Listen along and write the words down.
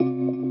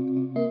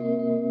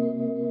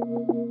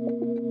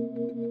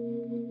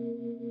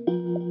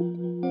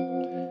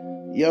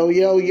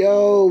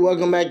Yo,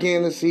 welcome back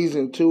into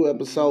season 2,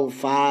 episode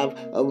 5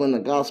 of When the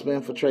Gospel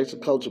Infiltrates the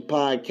Culture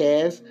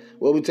podcast,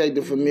 where we take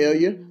the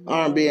familiar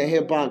R&B and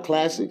hip-hop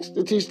classics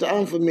to teach the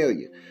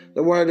unfamiliar.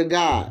 The Word of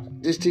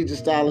God. This teaching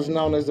style is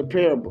known as the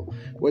parable,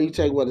 where you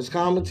take what is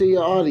common to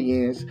your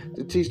audience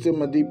to teach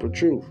them a deeper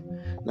truth.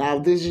 Now,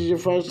 if this is your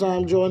first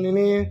time joining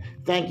in,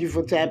 thank you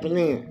for tapping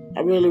in.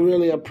 I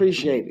really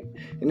appreciate it.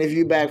 And if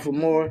you're back for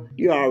more,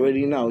 you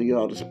already know you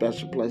hold a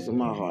special place in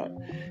my heart.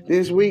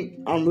 This week,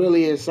 I'm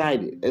really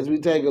excited as we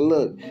take a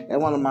look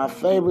at one of my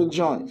favorite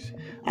joints,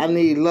 I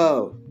Need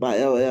Love by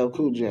LL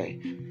Cool J.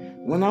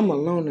 When I'm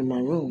alone in my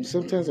room,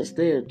 sometimes I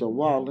stare at the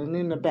wall, and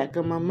in the back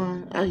of my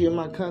mind, I hear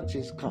my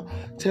conscience call,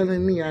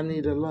 telling me I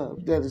need a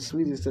love that is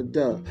sweet as a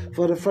dove.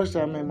 For the first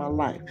time in my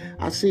life,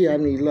 I see I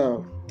need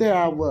love. There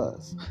I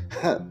was.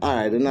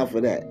 Alright, enough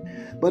of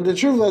that. But the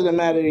truth of the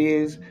matter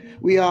is,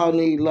 we all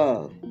need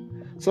love.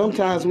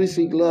 Sometimes we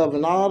seek love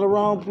in all the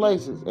wrong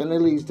places, and it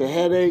leads to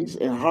headaches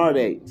and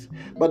heartaches.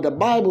 But the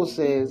Bible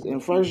says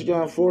in 1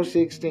 John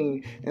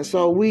 4:16, and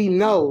so we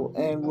know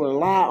and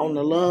rely on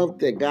the love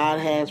that God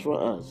has for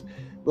us,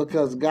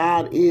 because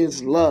God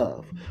is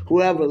love.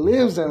 Whoever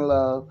lives in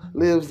love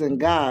lives in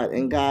God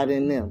and God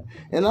in them.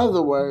 In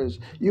other words,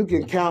 you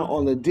can count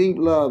on the deep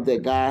love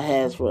that God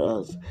has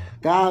for us.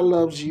 God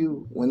loves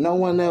you when no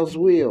one else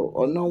will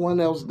or no one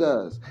else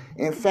does.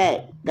 In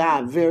fact,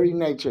 God's very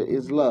nature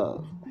is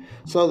love.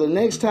 So the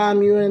next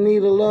time you're in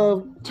need of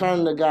love,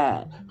 turn to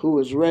God, who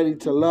is ready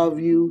to love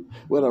you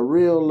with a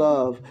real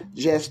love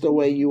just the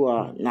way you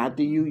are. Not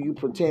the you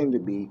pretend to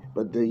be,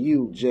 but the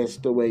you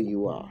just the way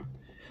you are.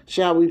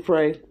 Shall we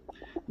pray?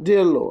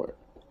 Dear Lord,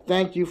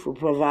 thank you for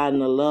providing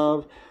the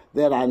love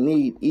that I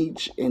need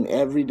each and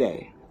every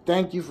day.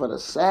 Thank you for the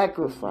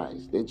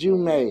sacrifice that you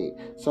made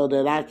so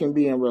that I can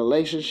be in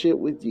relationship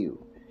with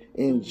you.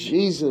 In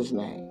Jesus'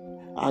 name,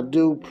 I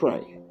do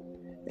pray.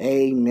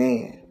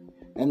 Amen.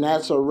 And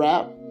that's a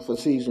wrap for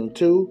season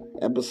 2,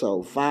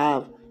 episode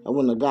 5 of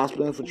When the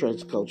Gospel Infiltrates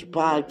the Culture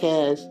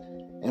podcast.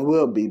 And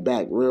we'll be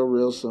back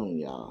real soon,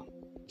 y'all.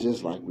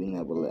 Just like we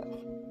never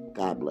left.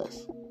 God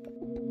bless.